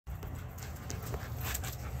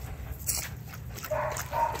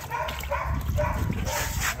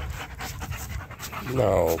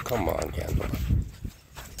No, come on, Candle.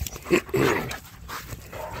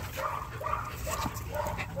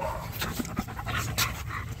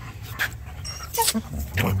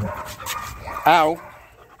 Ow.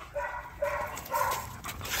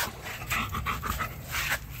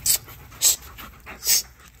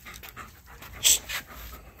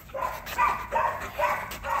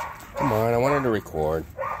 Come on, I wanted to record.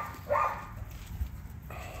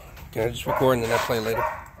 Can I just record and then I play later?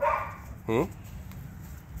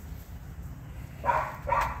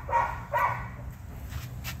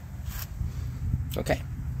 Okay.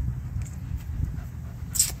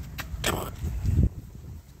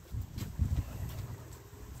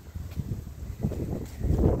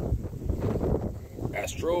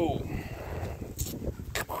 Astro.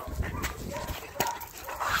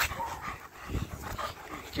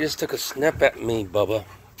 You just took a snap at me, Bubba.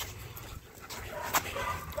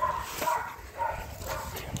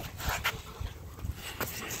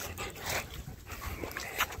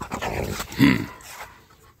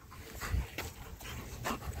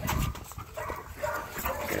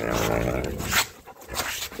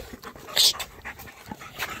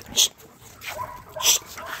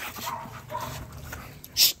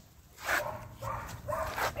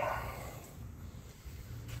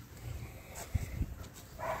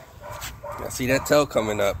 I see that tail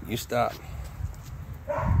coming up. You stop.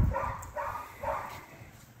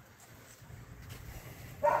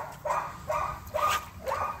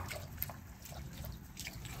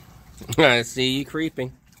 I see you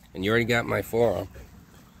creeping. And you already got my forearm.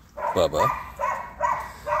 Bubba.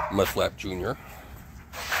 Mudflap Jr.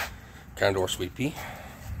 Condor Sweepy.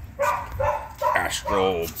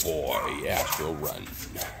 Astro Boy. Astro Run.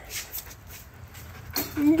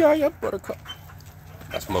 Gaia Buttercup.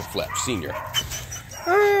 That's Mudflap Senior.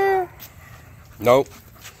 Nope.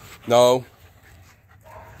 No.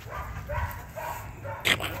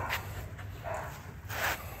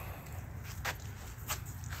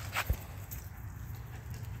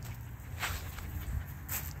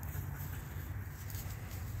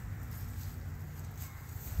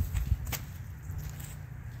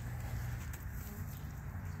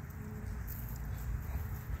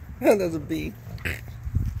 There's a bee.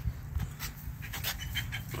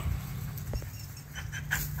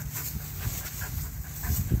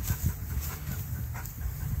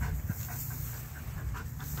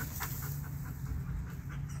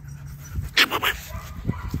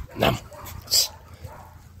 Nom.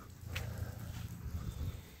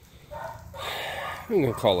 I'm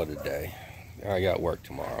gonna call it a day. I got work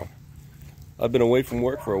tomorrow. I've been away from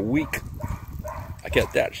work for a week. I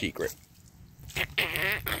kept that secret.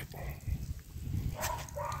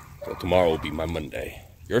 So tomorrow will be my Monday.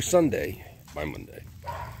 Your Sunday, my Monday.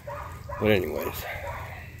 But anyways,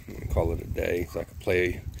 I'm gonna call it a day so I can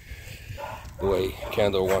play the way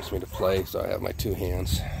Candle wants me to play. So I have my two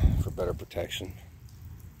hands for better protection.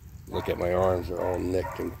 Look at my arms, they're all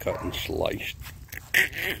nicked and cut and sliced.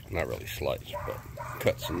 Not really sliced, but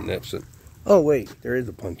cuts and nips. And oh wait, there is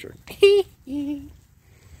a puncher.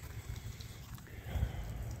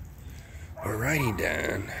 Alrighty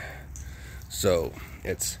then. So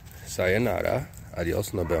it's sayonara,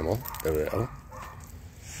 adios, nos vemos, farewell.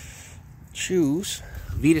 Choose.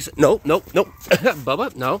 Vetus. Nope.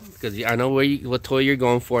 Bubba, no, because I know what toy you're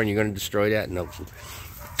going for, and you're going to destroy that. Nope.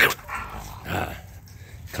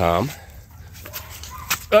 Calm.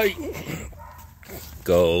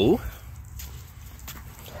 Go.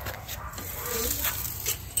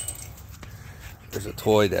 There's a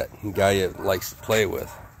toy that Gaia likes to play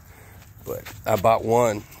with, but I bought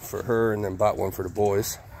one for her and then bought one for the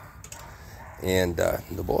boys, and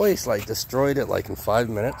the boys like destroyed it like in 5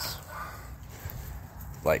 minutes.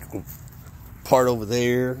 Like part over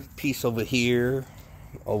there, piece over here,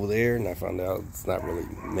 over there, and I found out it's not really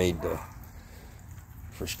made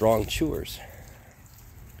for strong chewers.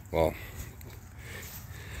 Well,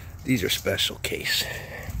 these are special case.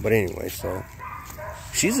 But anyway, so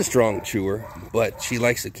she's a strong chewer, but she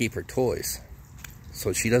likes to keep her toys.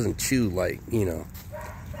 So she doesn't chew like, you know.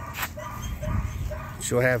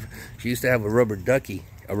 She used to have a rubber chicken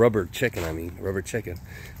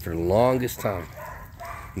for the longest time.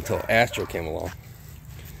 Until Astro came along.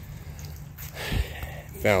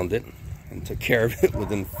 Found it and took care of it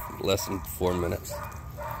within less than 4 minutes.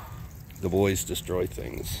 The boys destroy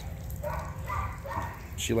things.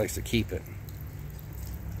 She likes to keep it.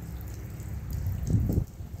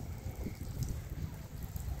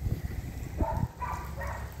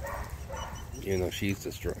 You know, she's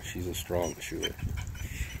a strong chewer.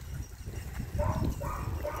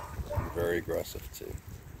 Very aggressive too.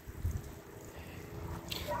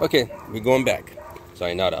 Okay, we're going back.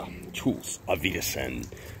 Sayonara. Tschüss. Auf Wiedersehen.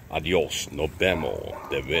 Adios. Nos vemos.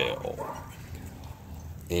 Te veo.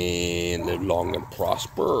 And live long and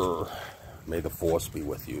prosper. May the force be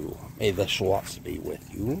with you. May the Schwartz be with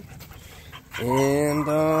you. And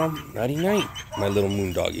nighty night, my little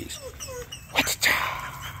moon doggies.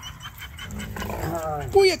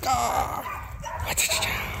 Booyaka!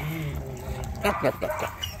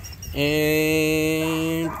 And